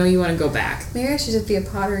because I know you want to go back. Maybe I should just be a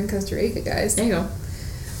potter in Costa Rica, guys. There you go.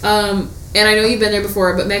 And I know you've been there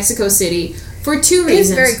before, but Mexico City... For 2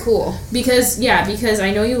 reasons. It's very cool. Because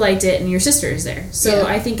I know you liked it and your sister is there. So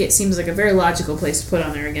I think it seems like a very logical place to put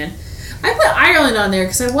on there again. I put Ireland on there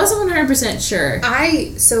because I wasn't 100% sure.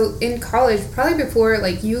 So in college, probably before,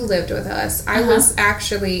 like, you lived with us, I was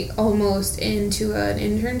actually almost into an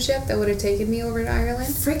internship that would have taken me over to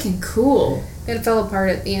Ireland. Freaking cool. It fell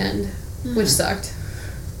apart at the end, which sucked.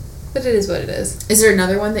 But it is what it is. Is there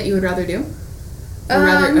another one that you would rather do? Or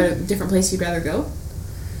a different place you'd rather go?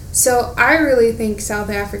 So, I really think South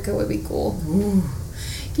Africa would be cool. Ooh.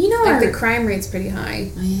 You know, like, the crime rate's pretty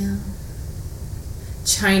high. Yeah.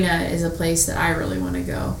 China is a place that I really want to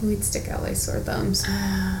go. We'd stick out like sore thumbs.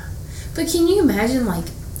 But can you imagine, like...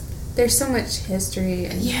 There's so much history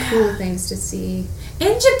and cool things to see.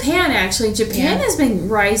 And Japan, actually. Japan has been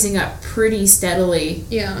rising up pretty steadily.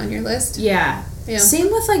 Yeah, on your list? Yeah.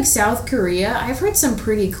 Same with, like, South Korea. I've heard some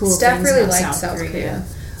pretty cool things really about South Korea.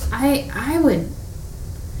 I would...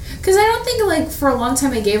 Because I don't think, like, for a long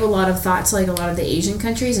time I gave a lot of thought to, like, a lot of the Asian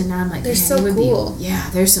countries, and now I'm like, they're so cool.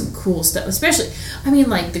 There's some cool stuff. Especially, I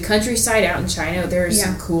mean, like, the countryside out in China, there's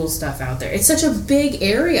some cool stuff out there. It's such a big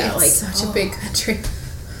area. It's such a big country.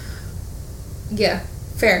 Yeah,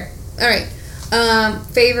 fair. All right.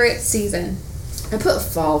 Favorite season? I put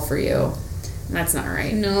fall for you. That's not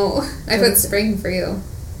right. No, I put spring for you.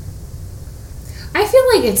 I feel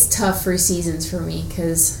like it's tough for seasons for me,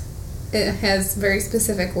 because... It has very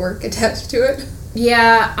specific work attached to it.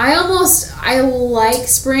 Yeah, I like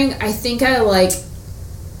spring. I think I like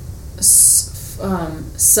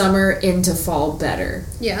summer into fall better.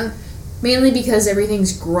 Yeah. Mainly because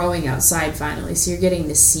everything's growing outside finally, so you're getting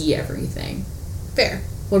to see everything. Fair.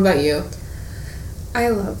 What about you? I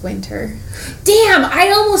love winter. Damn,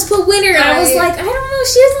 I almost put winter. I was like, I don't know.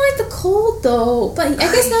 She doesn't like the cold, though. But I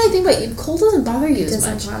guess now I think about it, cold doesn't bother you as much.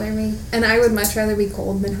 It doesn't bother me. And I would much rather be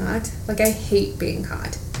cold than hot. Like, I hate being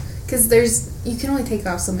hot. Because you can only take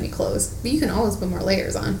off so many clothes. But you can always put more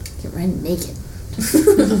layers on. You can run naked.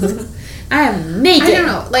 I am naked. I don't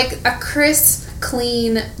know. Like, a crisp,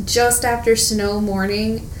 clean, just after snow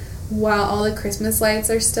morning while all the Christmas lights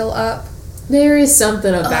are still up. There is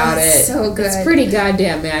something about it. So good. It's pretty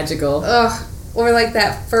goddamn magical. Ugh. Or like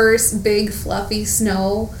that first big fluffy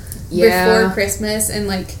snow before Christmas and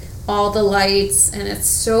like all the lights, and it's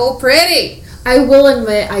so pretty. I will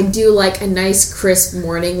admit I do like a nice crisp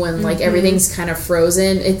morning when like everything's kind of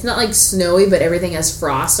frozen. It's not like snowy, but everything has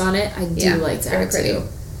frost on it. I do like that too.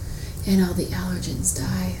 And all the allergens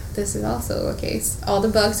die. This is also a case. All the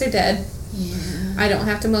bugs are dead. Yeah. I don't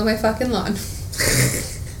have to mow my fucking lawn.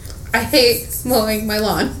 I hate mowing my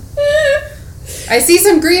lawn. I see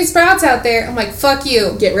some green sprouts out there. I'm like, fuck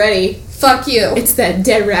you. Get ready. Fuck you. It's that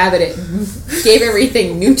dead rabbit. It gave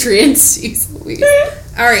everything nutrients. Jeez Louise.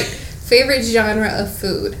 Alright. Favorite genre of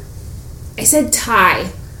food? I said Thai.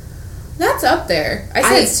 That's up there. I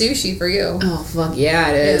said sushi for you. Oh, fuck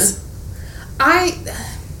yeah, it is. Yeah.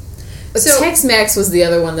 Tex-Mex was the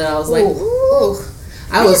other one that I was like, ooh.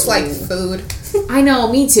 I was like food. I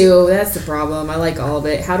know, me too. That's the problem. I like all of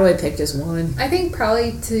it. How do I pick just one? I think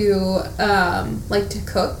probably to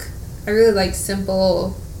cook. I really like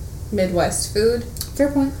simple Midwest food.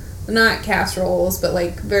 Fair point. Not casseroles, but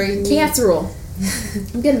like very casserole.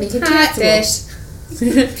 I'm gonna make a casserole.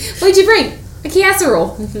 What'd you bring? A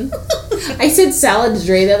casserole. I said salad to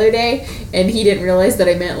Dre the other day, and he didn't realize that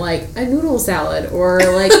I meant like a noodle salad or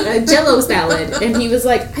like a Jello salad, and he was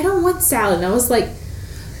like, "I don't want salad." And I was like,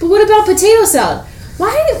 "But what about potato salad?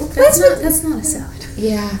 Why? That's not a salad.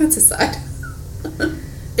 Yeah, that's a side.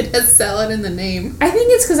 It has salad in the name. I think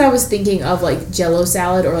it's because I was thinking of like Jello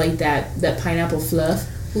salad or like that pineapple fluff.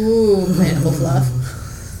 Ooh, pineapple fluff.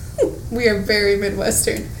 We are very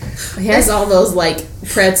Midwestern. It has all those like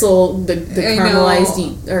pretzel, the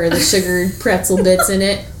caramelized or the sugared pretzel bits in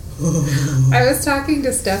it. I was talking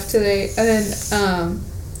to Steph today, and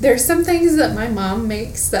there's some things that my mom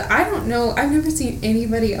makes that I don't know. I've never seen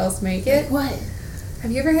anybody else make it. Like what?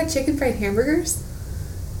 Have you ever had chicken fried hamburgers?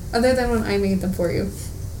 Other than when I made them for you.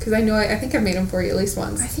 Because I think I've made them for you at least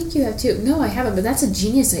once. I think you have too. No, I haven't, but that's a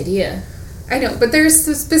genius idea. I know, but there's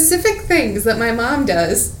some specific things that my mom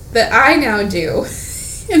does that I now do.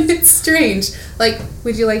 And it's strange. Like,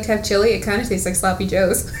 would you like to have chili? It kind of tastes like Sloppy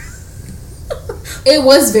Joe's. It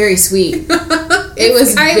was very sweet.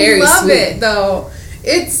 I love it, though.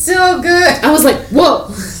 It's so good. I was like, whoa.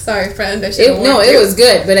 Sorry, friend. I should have warned you. It was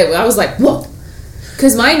good, but I was like, whoa.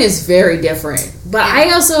 Because mine is very different. But yeah. I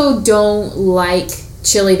also don't like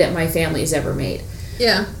chili that my family's ever made.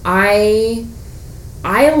 Yeah. I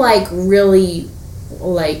like really,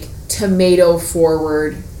 like, tomato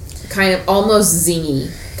forward, kind of almost zingy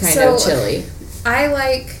kind of chili.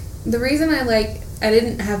 I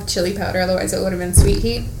didn't have chili powder, otherwise it would have been sweet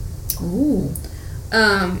heat. Ooh.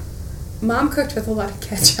 Mom cooked with a lot of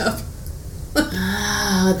ketchup.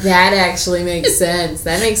 Oh, that actually makes sense.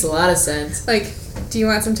 That makes a lot of sense. Like, do you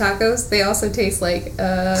want some tacos? They also taste like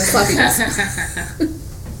floppies.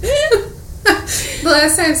 The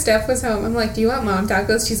last time Steph was home, I'm like, do you want mom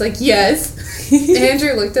tacos? She's like, yes.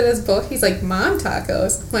 Andrew looked at us both. He's like, mom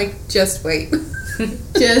tacos? I'm like, just wait.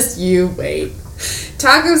 Just you wait.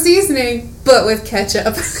 Taco seasoning, but with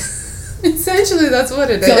ketchup. Essentially, that's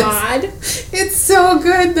what it is. God. It's so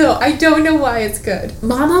good, though. I don't know why it's good.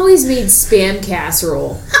 Mom always made Spam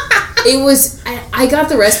casserole. It was... I got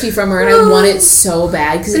the recipe from her, and I want it so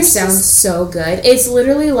bad because it sounds so good. It's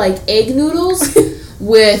literally like egg noodles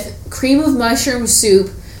with cream of mushroom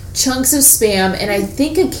soup, chunks of Spam, and I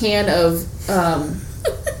think a can of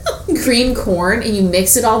cream corn, and you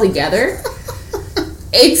mix it all together.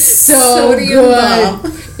 It's so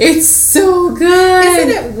good. It's so good. Isn't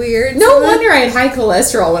it weird? No wonder I had high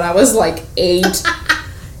cholesterol when I was like 8.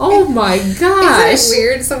 Oh my gosh. Isn't it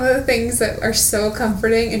weird, some of the things that are so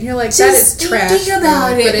comforting, and you're like, that is trash. Just thinking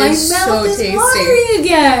about it, but it's so tasty. Watering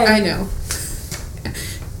again. I know.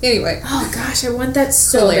 Anyway. Oh gosh, I want that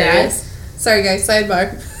so hilarious. Bad. Sorry guys,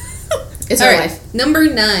 sidebar. It's our life.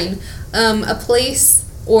 Number 9. A place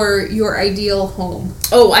or your ideal home.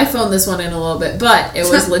 Oh, I phoned this one in a little bit, but it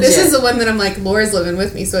was legit. This is the one that I'm like, Laura's living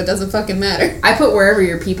with me, so it doesn't fucking matter. I put wherever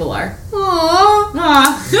your people are. Aww.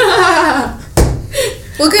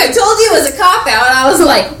 Well, good. I told you it was a cop-out, and I was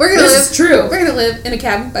like, this is true. We're gonna live in a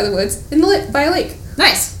cabin by the woods, by a lake.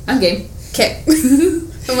 Nice. I'm game. Okay.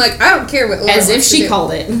 I'm like, I don't care what Laura As if she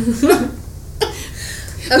called it. Okay.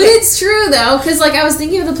 But it's true, though, because, like, I was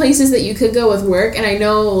thinking of the places that you could go with work, and I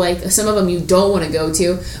know, like, some of them you don't want to go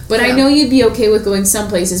to, but I know you'd be okay with going some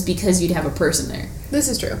places because you'd have a person there. This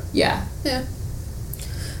is true. Yeah. Yeah.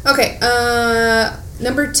 Okay,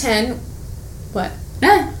 number 10. What?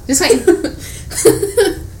 Just wait.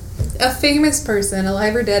 A famous person,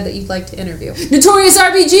 alive or dead, that you'd like to interview. Notorious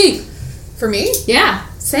R.B.G. For me? Yeah.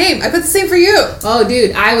 Same. I put the same for you. Oh,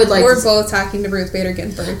 dude, I would like. We're both talking to Ruth Bader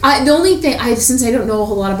Ginsburg. The only thing, since I don't know a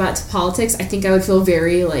whole lot about politics, I think I would feel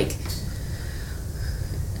very like.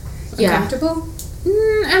 Uncomfortable? I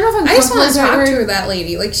don't know if I'm. I just want to talk to her, that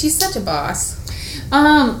lady. Like, she's such a boss.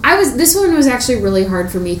 This one was actually really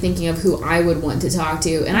hard for me thinking of who I would want to talk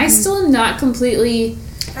to, and I still am not completely.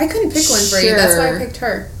 I couldn't pick one for you. That's why I picked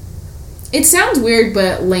her. It sounds weird,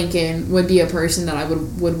 but Lincoln would be a person that I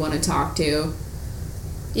would want to talk to.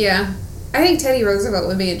 Yeah. I think Teddy Roosevelt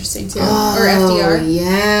would be interesting, too. Oh, or FDR.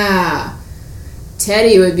 Yeah.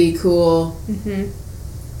 Teddy would be cool. Mm-hmm.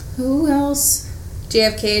 Who else?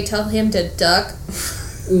 JFK, tell him to duck.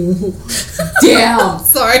 Damn.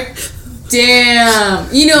 Sorry. Damn.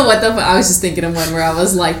 You know what, though? I was just thinking of one where I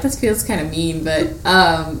was like, that feels kind of mean, but,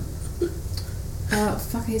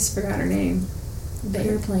 fuck, I just forgot her name. The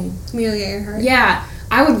airplane. Amelia Earhart. Yeah.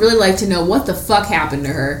 I would really like to know what the fuck happened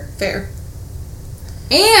to her. Fair.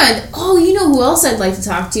 And, you know who else I'd like to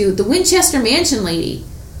talk to? The Winchester Mansion lady.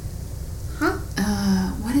 Huh?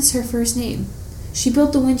 What is her first name? She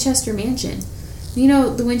built the Winchester Mansion. You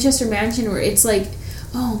know, the Winchester Mansion where it's like,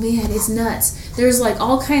 oh man, it's nuts. There's like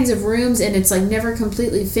all kinds of rooms and it's like never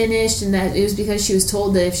completely finished, and that it was because she was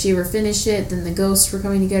told that if she ever finished it, then the ghosts were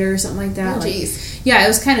coming to get her or something like that. Oh, jeez. Yeah, it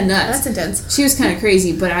was kind of nuts. That's intense. She was kind of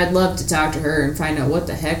crazy, but I'd love to talk to her and find out what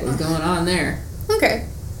the heck was going on there. Okay.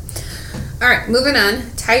 All right, moving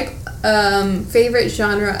on. Type favorite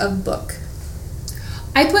genre of book.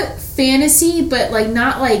 I put fantasy, but like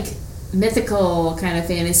not like mythical kind of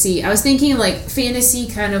fantasy. I was thinking like fantasy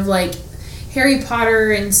kind of like Harry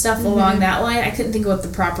Potter and stuff along that line. I couldn't think of what the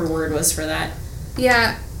proper word was for that.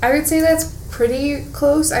 Yeah, I would say that's pretty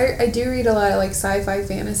close. I do read a lot of like sci-fi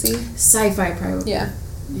fantasy. Sci-fi probably. Yeah.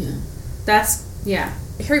 Yeah.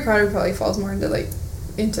 Harry Potter probably falls more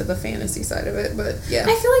into the fantasy side of it, but yeah.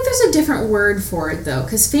 I feel like there's a different word for it though,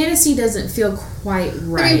 because fantasy doesn't feel quite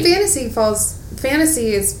right. I mean,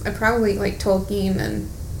 fantasy is probably like Tolkien and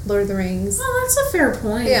Lord of the Rings. Oh, that's a fair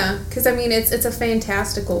point. Yeah, because I mean, it's a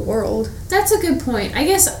fantastical world. That's a good point. I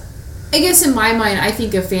guess in my mind, I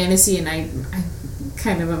think of fantasy, and I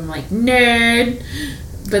kind of am like nerd.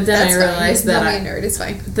 But then I realized that I'm a nerd. It's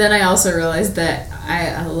fine. Then I also realized that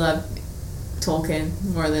I love Tolkien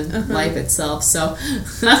more than life itself. So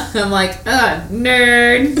I'm like,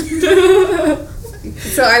 nerd.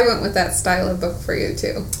 So I went with that style of book for you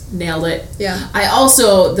too. Nailed it. Yeah. I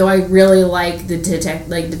also, though I really like the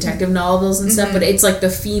detective novels and stuff, but it's like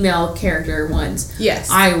the female character ones.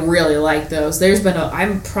 Yes. I really like those. There's been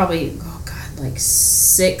I'm probably, like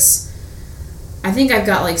 6. I think I've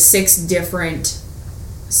got like 6 different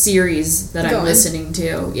series that I'm listening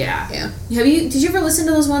to. Yeah. Yeah. Did you ever listen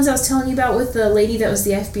to those ones I was telling you about with the lady that was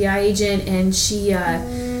the FBI agent and she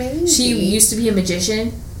used to be a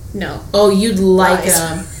magician? No. Oh, you'd like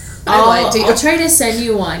them. I'll try to send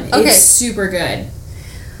you one. Okay. It's super good.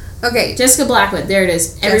 Okay. Jessica Blackwood. There it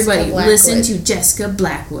is. Everybody, listen to Jessica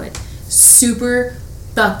Blackwood. Super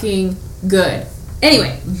fucking good.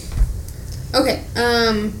 Anyway. Okay.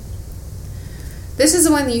 This is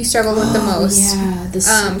the one that you struggled with the most. Yeah, the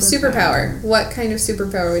superpower. What kind of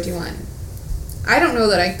superpower would you want? I don't know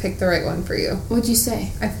that I picked the right one for you. What'd you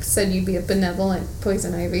say? I said you'd be a benevolent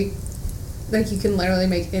poison ivy. Like, you can literally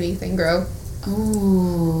make anything grow.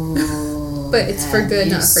 Oh. But it's for good,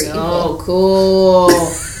 not for evil. Oh, cool.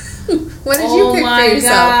 What did you pick for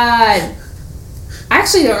yourself? God. I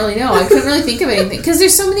actually don't really know. I couldn't really think of anything. Because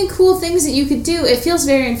there's so many cool things that you could do. It feels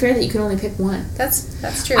very unfair that you could only pick one.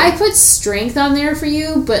 That's true. I put strength on there for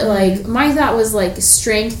you, but, like, my thought was, like,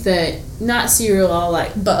 strength that, not so you're all,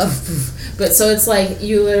 like, buff. But so it's like,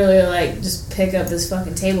 you literally, like, just pick up this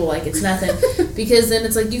fucking table like it's nothing. Because then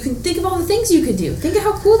it's like, you can think of all the things you could do. Think of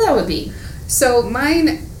how cool that would be. So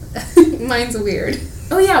mine's weird.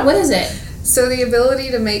 Oh, yeah. What is it? So the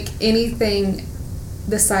ability to make anything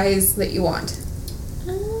the size that you want.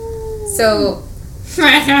 So,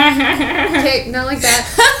 okay, not like that.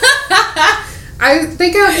 I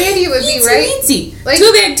think how handy it would be, right? Easy. Like,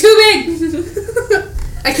 too big.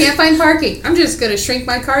 I can't find parking. I'm just going to shrink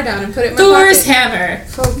my car down and put it in my Thor's pocket. hammer.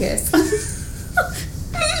 Focus.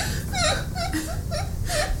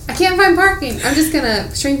 I can't find parking. I'm just going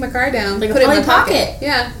to shrink my car down, like put it in my pocket.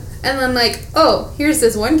 Yeah. And then like, oh, here's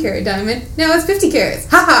this 1 carat diamond. Now it's 50 carats.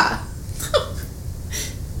 Ha ha.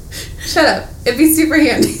 Shut up. It'd be super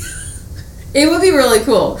handy. It would be really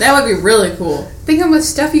cool. That would be really cool. Think how much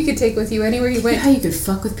stuff you could take with you anywhere you went. Yeah, you could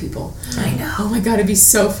fuck with people. I know. Oh my god, it'd be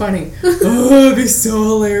so funny. Oh, it'd be so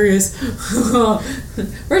hilarious.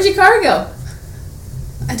 Where'd your car go?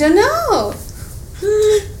 I don't know.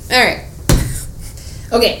 Alright.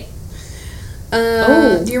 Okay.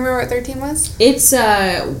 Do you remember what 13 was? It's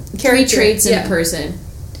 3 traits in a person.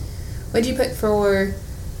 What'd you put for...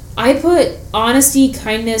 I put honesty,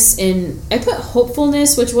 kindness, and I put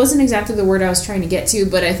hopefulness, which wasn't exactly the word I was trying to get to,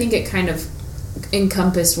 but I think it kind of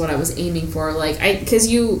encompassed what I was aiming for. Like,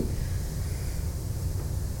 because you...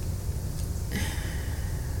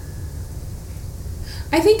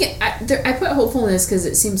 I think I put hopefulness because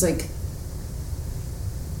it seems like...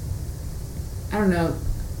 I don't know.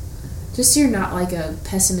 Just you're not like a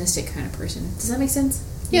pessimistic kind of person. Does that make sense?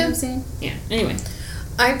 You know what I'm saying? Yeah. Anyway.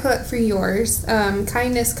 I put for yours,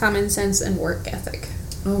 kindness, common sense, and work ethic.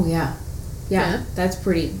 Oh, yeah. Yeah, that's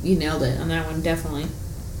pretty... You nailed it on that one, definitely.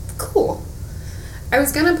 Cool. I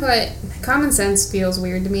was going to put... Common sense feels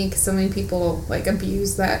weird to me because so many people, like,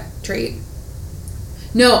 abuse that trait.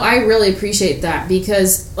 No, I really appreciate that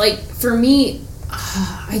because, like, for me,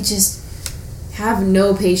 I just have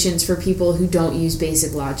no patience for people who don't use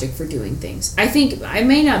basic logic for doing things. I think I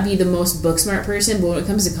may not be the most book smart person, but when it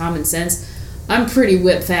comes to common sense, I'm pretty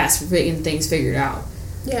whip fast for getting things figured out.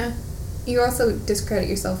 Yeah. You also discredit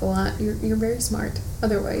yourself a lot. You're very smart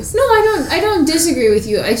otherwise. No, I don't disagree with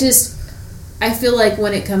you. I feel like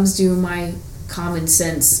when it comes to my common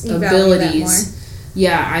sense abilities,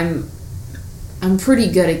 yeah, I'm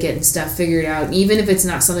pretty good at getting stuff figured out, even if it's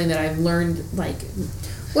not something that I've learned, like,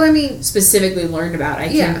 well, I mean, specifically learned about. I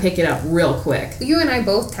can pick it up real quick. You and I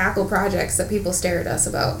both tackle projects that people stare at us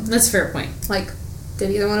about. That's a fair point. Like,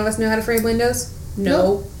 did either one of us know how to frame windows?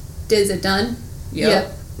 No. Nope. Is it done?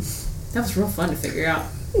 Yep. That was real fun to figure out.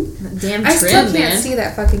 Damn trim, I still can't see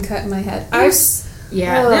that fucking cut in my head. That was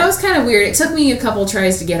kind of weird. It took me a couple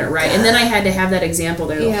tries to get it right, and then I had to have that example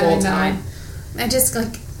there the whole time. I just,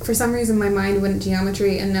 like, for some reason my mind went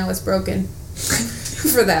geometry, and now it's broken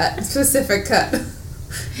for that specific cut.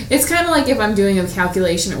 It's kind of like if I'm doing a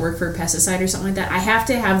calculation at work for a pesticide or something like that. I have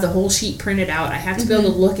to have the whole sheet printed out. I have to be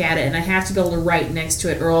able to look at it, and I have to be able to write next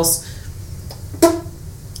to it, or else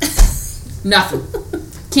nothing.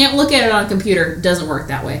 Can't look at it on a computer. Doesn't work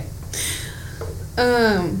that way.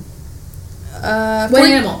 What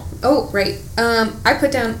animal? Oh, right. I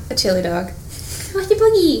put down a chili dog. Like the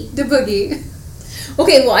boogie. The boogie.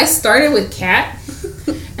 Okay, well, I started with cat,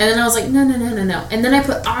 and then I was like, no. And then I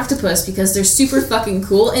put octopus because they're super fucking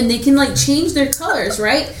cool, and they can, like, change their colors,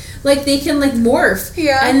 right? Like, they can, like, morph.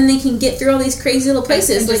 Yeah. And then they can get through all these crazy little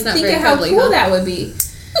places. Like, think of how cool that would be.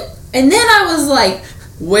 And then I was like,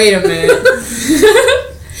 wait a minute.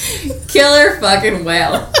 Killer fucking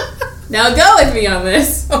whale. Now go with me on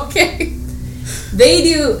this. Okay. They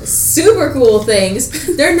do super cool things.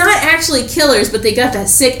 They're not actually killers, but they got that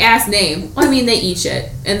sick ass name. Well, I mean, they eat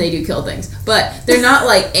shit and they do kill things, but they're not,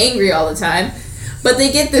 like, angry all the time. But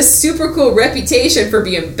they get this super cool reputation for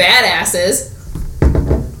being badasses.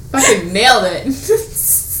 Fucking nailed it.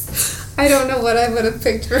 I don't know what I would have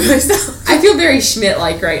picked for myself. I feel very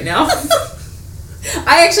Schmidt-like right now.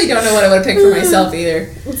 I actually don't know what I would have picked for myself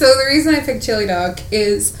either. So the reason I picked chili dog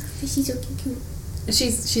is she's so cute.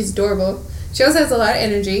 She's adorable. She also has a lot of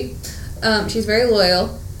energy. She's very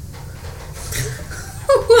loyal.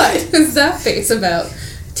 What is that face about?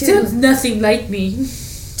 Sounds nothing like me.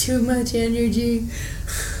 Too much energy.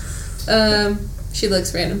 She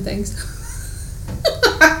licks random things.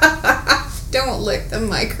 Don't lick the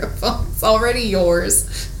microphone. It's already yours.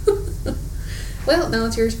 Well, now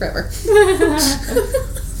it's yours forever.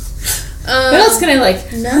 What else can I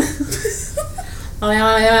like? No.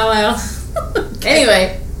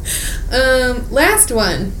 Anyway. Last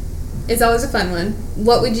one is always a fun one.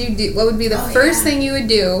 What would you do? What would be the first thing you would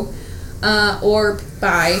do or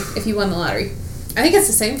buy if you won the lottery? I think it's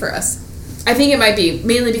the same for us. I think it might be,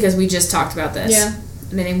 mainly because we just talked about this. Yeah.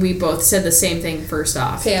 I mean, we both said the same thing first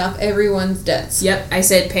off. Pay off everyone's debts. Yep, I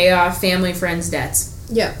said pay off family, friends' debts.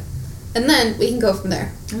 Yep. And then we can go from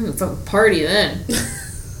there. Fucking party then.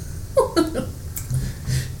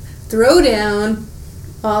 Throw down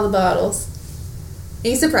all the bottles.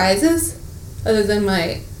 Any surprises? Other than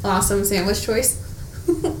my awesome sandwich choice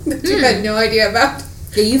that you had no idea about?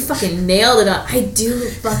 Yeah, you fucking nailed it on. I do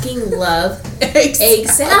fucking love egg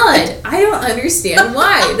salad. I don't understand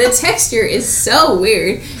why. The texture is so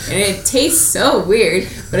weird, and it tastes so weird,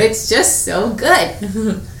 but it's just so good.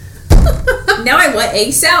 Now I want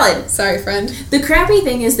egg salad. Sorry, friend. The crappy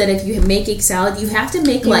thing is that if you make egg salad, you have to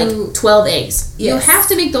make like 12 eggs. Yes. You have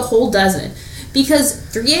to make the whole dozen. Because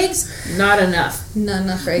 3 eggs, not enough. Not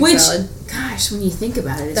enough for egg salad. Gosh, when you think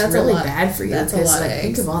about it, it's really bad for you. That's a lot of eggs.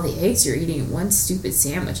 Think of all the eggs you're eating in one stupid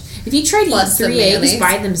sandwich. If you tried to eat 3 eggs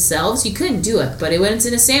by themselves, you couldn't do it. But when it's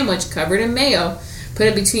in a sandwich covered in mayo, put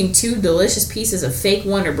it between 2 delicious pieces of fake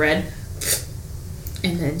Wonder Bread,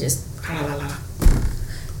 and then just...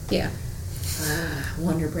 Yeah.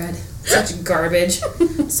 Wonder Bread. Such garbage.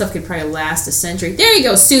 Stuff could probably last a century. There you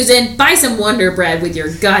go, Susan. Buy some Wonder Bread with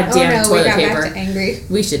your goddamn toilet paper. Back to angry.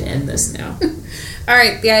 We should end this now. All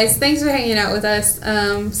right, guys. Thanks for hanging out with us.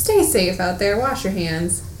 Stay safe out there. Wash your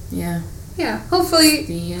hands. Yeah. Yeah. Hopefully. It's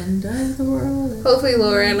the end of the world. Hopefully,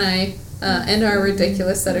 Laura and I and our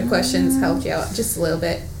ridiculous set of questions helped you out just a little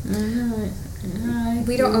bit.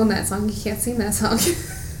 We don't own that song. You can't sing that song.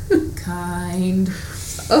 Kind.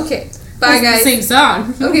 Okay. Bye, guys. Same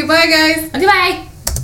song. Okay, bye, guys. Okay, bye.